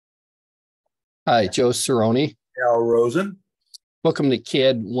Hi, Joe Cerrone. Al Rosen. Welcome to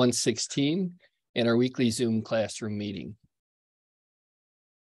CAD 116 and our weekly Zoom classroom meeting.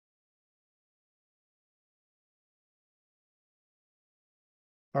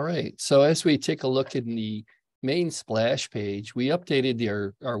 All right, so as we take a look in the main splash page, we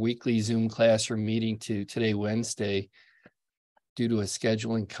updated our weekly Zoom classroom meeting to today, Wednesday, due to a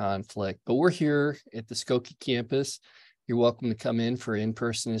scheduling conflict. But we're here at the Skokie campus. You're welcome to come in for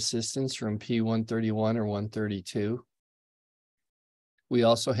in-person assistance from P131 or 132. We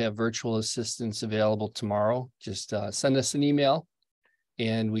also have virtual assistance available tomorrow. Just send us an email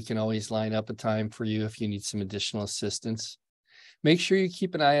and we can always line up a time for you if you need some additional assistance. Make sure you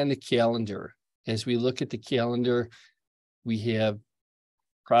keep an eye on the calendar. As we look at the calendar, we have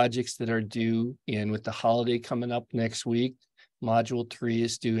projects that are due, and with the holiday coming up next week, Module 3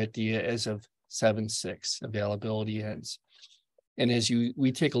 is due as of 7/6. Availability ends. And as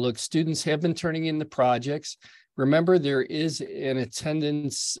we take a look, students have been turning in the projects. Remember, there is an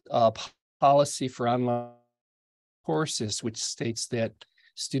attendance policy for online courses, which states that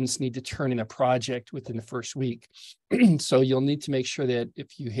students need to turn in a project within the first week. So you'll need to make sure that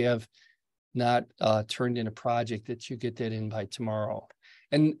if you have not turned in a project, that you get that in by tomorrow.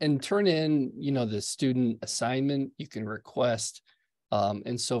 And turn in, the student assignment you can request.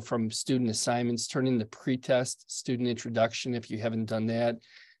 And so from student assignments, turn in the pretest student introduction. If you haven't done that,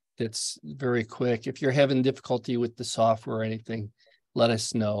 that's very quick. If you're having difficulty with the software or anything, let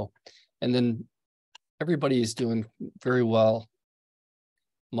us know. And then everybody is doing very well.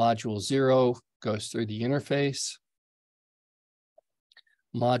 Module 0 goes through the interface.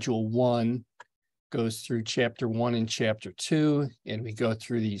 Module 1 goes through chapter 1 and chapter 2, and we go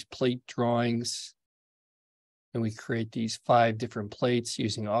through these plate drawings, and we create these 5 different plates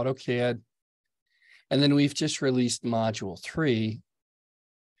using AutoCAD. And then we've just released module 3.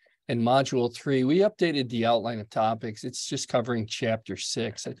 And module 3, we updated the outline of topics. It's just covering chapter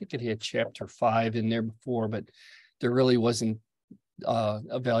 6. I think it had chapter 5 in there before, but there really wasn't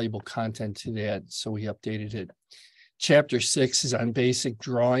a valuable content to that, so we updated it. Chapter 6 is on basic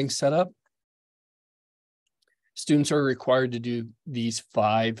drawing setup. Students are required to do these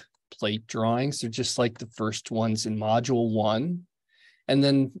 5 plate drawings. They're just like the first ones in module 1. And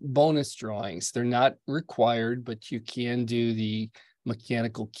then bonus drawings. They're not required, but you can do the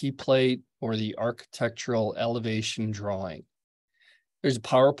mechanical key plate or the architectural elevation drawing. There's a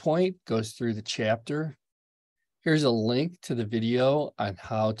PowerPoint, goes through the chapter. Here's a link to the video on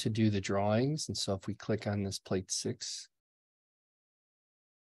how to do the drawings. And so if we click on this plate 6,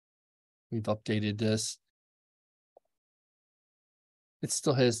 we've updated this. It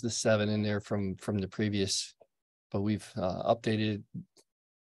still has the 7 in there from the previous, but we've updated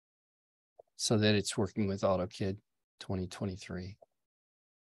so that it's working with AutoCAD 2023.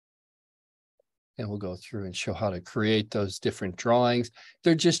 And we'll go through and show how to create those different drawings.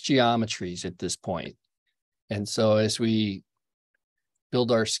 They're just geometries at this point. And so as we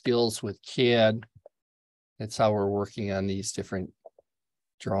build our skills with CAD, that's how we're working on these different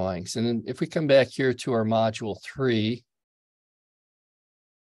drawings. And then if we come back here to our module 3,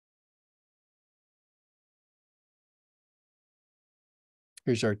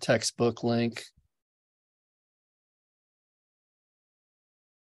 here's our textbook link.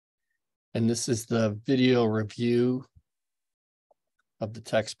 And this is the video review of the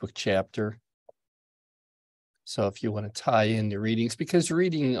textbook chapter. So if you want to tie in the readings, because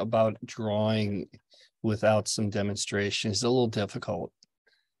reading about drawing without some demonstration is a little difficult.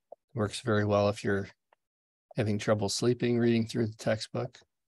 It works very well if you're having trouble sleeping, reading through the textbook.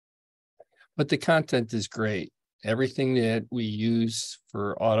 But the content is great. Everything that we use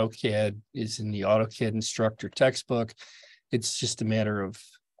for AutoCAD is in the AutoCAD instructor textbook. It's just a matter of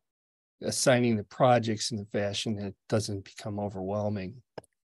assigning the projects in a fashion that doesn't become overwhelming.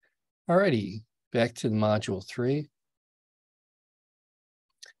 Alrighty, back to the module 3.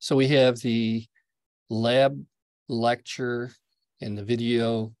 So we have the lab lecture and the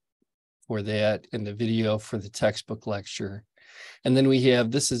video for that, and the video for the textbook lecture. And then we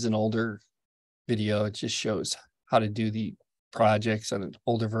have, this is an older video. It just shows how to do the projects on an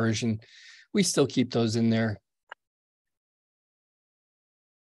older version. We still keep those in there.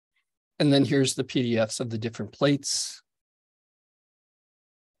 And then here's the PDFs of the different plates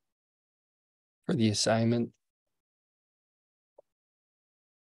for the assignment.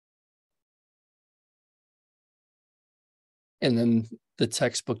 And then the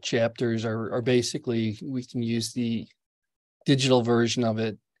textbook chapters are basically, we can use the digital version of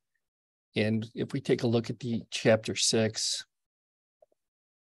it. And if we take a look at the chapter 6,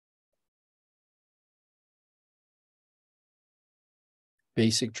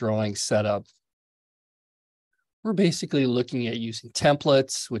 basic drawing setup, We're basically looking at using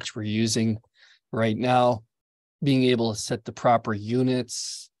templates, which we're using right now, being able to set the proper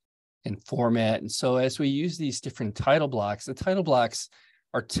units and format. And so as we use these different title blocks, the title blocks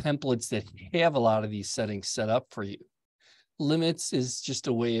are templates that have a lot of these settings set up for you. Limits is just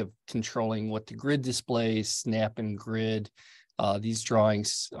a way of controlling what the grid displays, snap and grid. These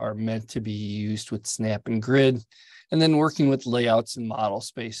drawings are meant to be used with snap and grid, and then working with layouts and model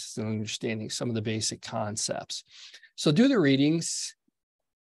spaces and understanding some of the basic concepts. So do the readings,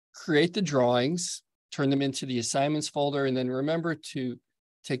 create the drawings, turn them into the assignments folder, and then remember to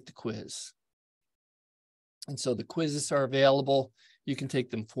take the quiz. And so the quizzes are available. You can take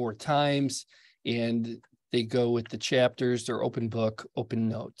them 4 times, and they go with the chapters. They're open book, open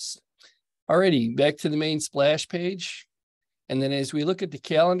notes. Alrighty, back to the main splash page. And then as we look at the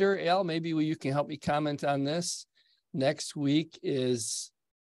calendar, Al, maybe you can help me comment on this. Next week is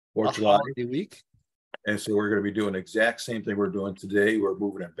 4th of July holiday week. And so we're going to be doing the exact same thing we're doing today. We're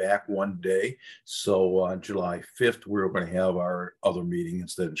moving it back one day. So on July 5th, we're going to have our other meeting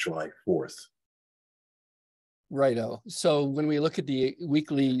instead of July 4th. Righto. So when we look at the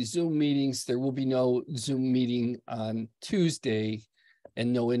weekly Zoom meetings, there will be no Zoom meeting on Tuesday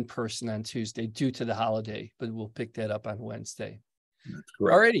and no in-person on Tuesday due to the holiday, but we'll pick that up on Wednesday. That's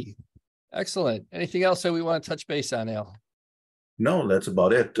correct. Alrighty. Excellent. Anything else that we want to touch base on, Al? No, that's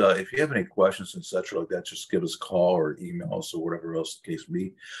about it. If you have any questions and such like that, just give us a call or email us or whatever else the case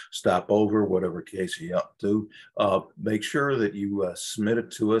be. Stop over, whatever case you up to. Make sure that you submit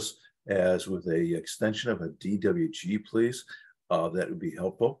it to us as with a extension of a DWG, please. That would be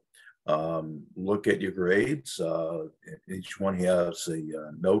helpful. Look at your grades. Each one has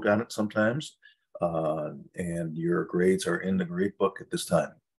a note on it sometimes, and your grades are in the grade book at this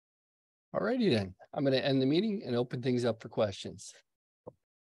time. Alrighty then. I'm going to end the meeting and open things up for questions.